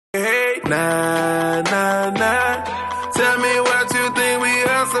Nah, nah, nah. Tell me what you think we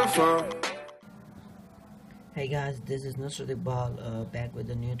hustle for. Hey guys, this is Lollipop back with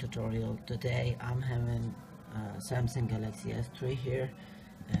a new tutorial. Today I'm having Samsung Galaxy S3 here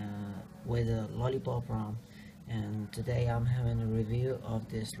with a Lollipop ROM, and today I'm having a review of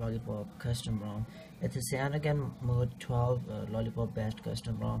this Lollipop custom ROM. It's a Cyanogen-mod 12 Lollipop based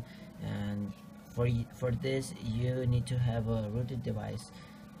custom ROM, and for this you need to have a rooted device,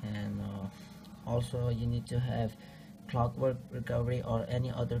 and also you need to have Clockwork recovery or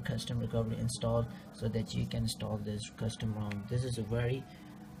any other custom recovery installed so that you can install this custom ROM. This is a very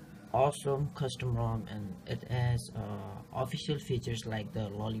awesome custom ROM, and it has official features like the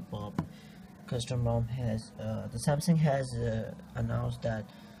Lollipop custom ROM has. The Samsung has announced that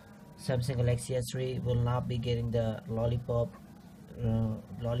Samsung Galaxy S3 will not be getting the Lollipop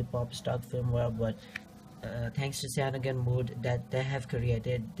stock firmware, but thanks to Cyanogen-mod that they have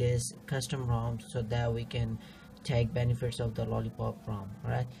created this custom ROM so that we can take benefits of the Lollipop ROM.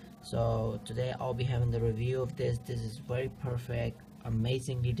 Alright, so today I'll be having the review of this. This is very perfect,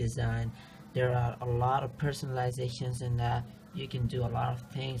 amazingly designed. There are a lot of personalizations in that. You can do a lot of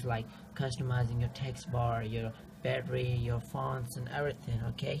things like customizing your text bar, your battery, your fonts, and everything.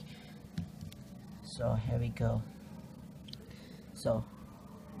 Okay, so here we go. So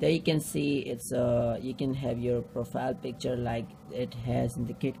there you can see it's you can have your profile picture like it has in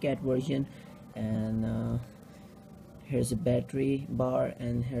the KitKat version, and here's a battery bar,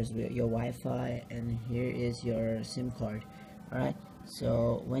 and here's your Wi-Fi, and here is your SIM card. Alright,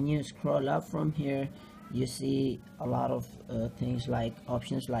 so when you scroll up from here, you see a lot of things like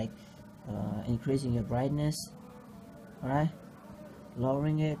options like increasing your brightness, alright,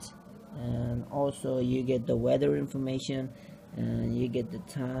 lowering it, and also you get the weather information, and you get the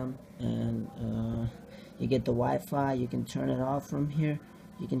time, and you get the Wi-Fi. You can turn it off from here,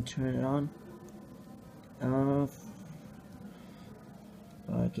 you can turn it on.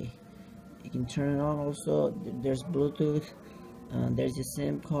 Okay, you can turn it on. Also there's Bluetooth, there's a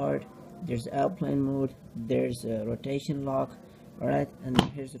SIM card, there's airplane mode, there's a rotation lock. Alright, and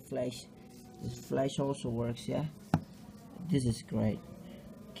here's the flash. This flash also works. Yeah, this is great.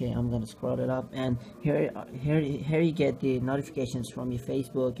 Okay, I'm gonna scroll it up, and here you get the notifications from your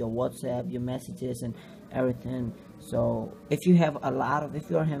Facebook, your WhatsApp, your messages, and everything. So if you are having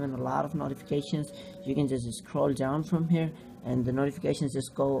a lot of notifications, you can just scroll down from here, and the notifications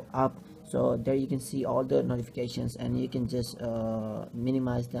just go up. So there you can see all the notifications, and you can just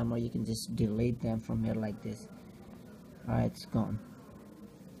minimize them, or you can just delete them from here like this. Alright, it's gone.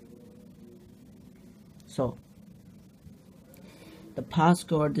 So the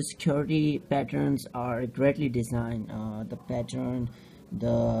passcode, the security patterns are greatly designed. The pattern,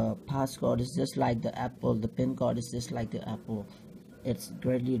 the passcode is just like the Apple, the pin code is just like the Apple. It's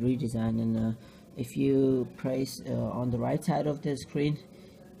greatly redesigned, and if you press on the right side of the screen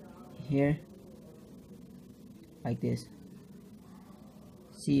here like this,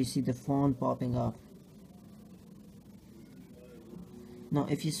 you see the phone popping up. Now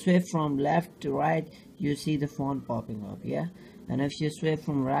if you swipe from left to right, you see the phone popping up. Yeah, and if you swipe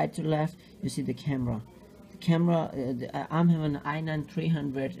from right to left, you see the camera. I'm having an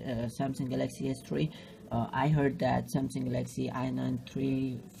i9300 Samsung Galaxy S3. I heard that Samsung Galaxy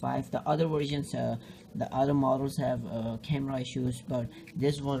i935, the other versions, the other models have camera issues, but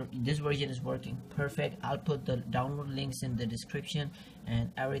this version is working perfect. I'll put the download links in the description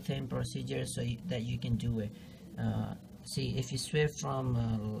and everything procedures so that you can do it. See, if you swipe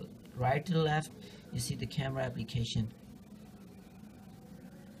from right to left, you see the camera application.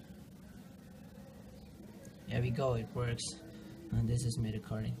 There we go, it works, and this is me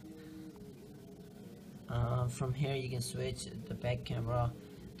recording. From here you can switch the back camera,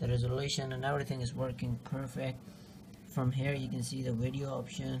 the resolution, and everything is working perfect. From here you can see the video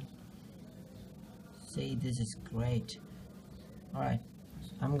option. See, this is great. Alright,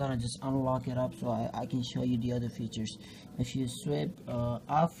 I'm gonna just unlock it up so I can show you the other features. If you swipe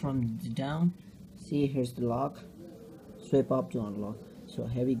up from the down, see, here's the lock. Swipe up to unlock. So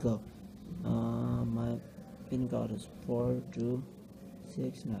here we go. My pin code is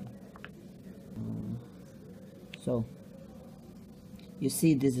 4269. So you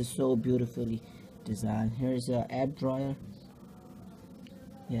see, this is so beautifully designed. Here's a app drawer.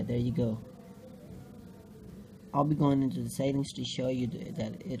 Yeah, there you go. I'll be going into the settings to show you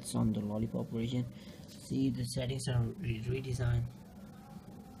that it's on the Lollipop version. See, the settings are redesigned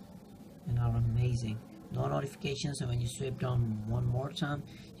and are amazing. No notifications, so when you swipe down one more time,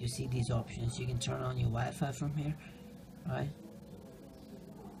 you see these options. You can turn on your Wi-Fi from here, right?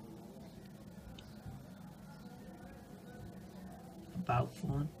 About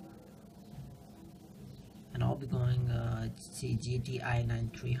phone, be going see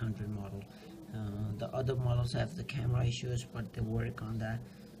GTi9300 model. The other models have the camera issues, but they work on that.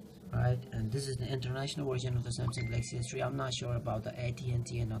 Alright, and this is the international version of the Samsung Galaxy S3. I'm not sure about the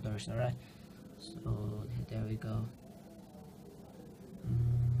AT&T and others. Alright, so there we go.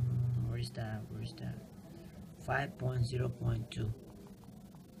 Where's that? 5.0.2.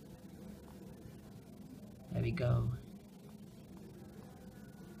 There we go.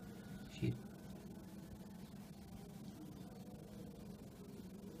 Shoot.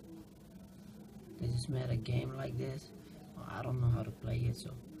 They just made a game like this. Well, I don't know how to play it,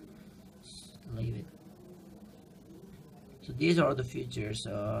 so just leave it. So these are the features.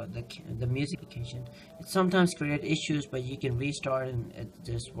 The music application. It sometimes creates issues, but you can restart and it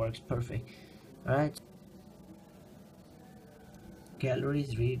just works perfect. Alright.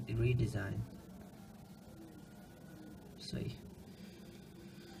 Galleries redesign. See.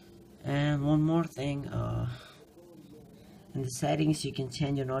 And one more thing. In the settings, you can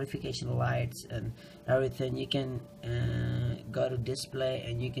change your notification lights and everything. You can go to display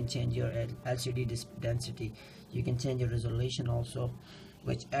and you can change your LCD density. You can change your resolution also,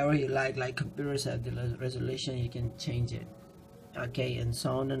 whichever you like computers have the resolution, you can change it. Okay, and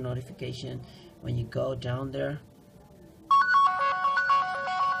sound and notification. When you go down there,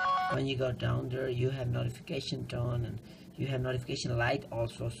 you have notification tone and you have notification light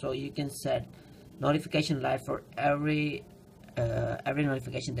also. So you can set notification light for every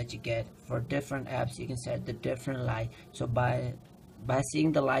notification that you get. For different apps, you can set the different light. So by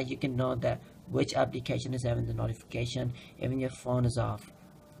seeing the light, you can know that which application is having the notification even your phone is off.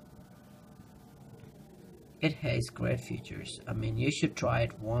 It has great features. I mean, you should try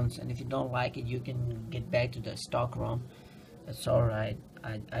it once, and if you don't like it, you can get back to the stock ROM. It's alright.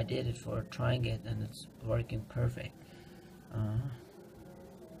 I did it for trying it and it's working perfect.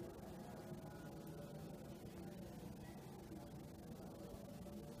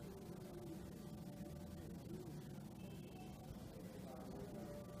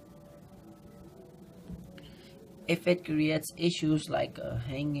 If it creates issues like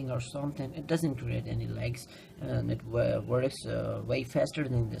hanging or something, it doesn't create any lags and it works way faster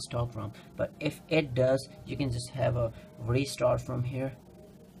than the stock ROM. But if it does, you can just have a restart from here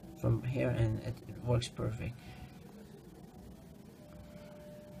and it works perfect.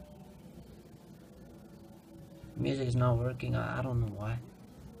 Music is not working. I don't know why.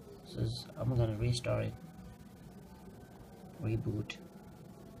 So I'm gonna restart it. Reboot.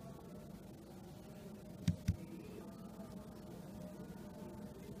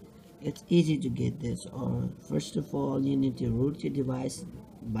 It's easy to get this. First of all, you need to root your device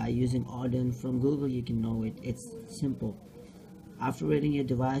by using Odin from Google. You can know it. It's simple. After rooting your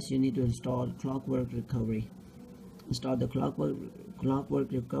device, you need to install Clockwork Recovery. Install the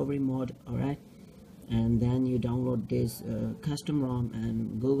Clockwork Recovery mod. Alright, and then you download this custom ROM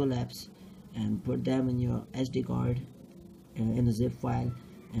and Google Apps and put them in your SD card in a zip file,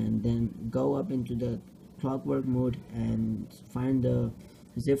 and then go up into the Clockwork mode and find the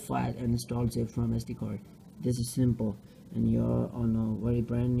zip file and install zip from SD card. This is simple, and you're on a very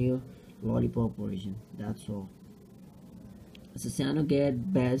brand new Lollipop version. That's all. It's a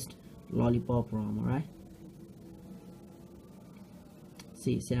Cyanogen based Lollipop ROM. Alright,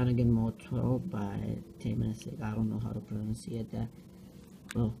 see, Cyanogen-mod 12 by Temasek. I don't know how to pronounce that.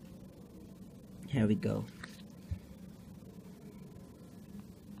 Well, here we go.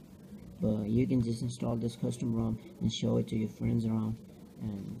 But you can just install this custom ROM and show it to your friends around.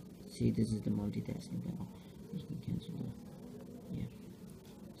 And see, this is the multitasking demo. You can cancel that. Yeah.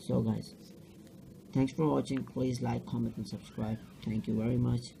 So guys, thanks for watching. Please like, comment and subscribe. Thank you very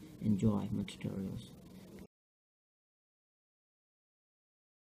much. Enjoy my tutorials.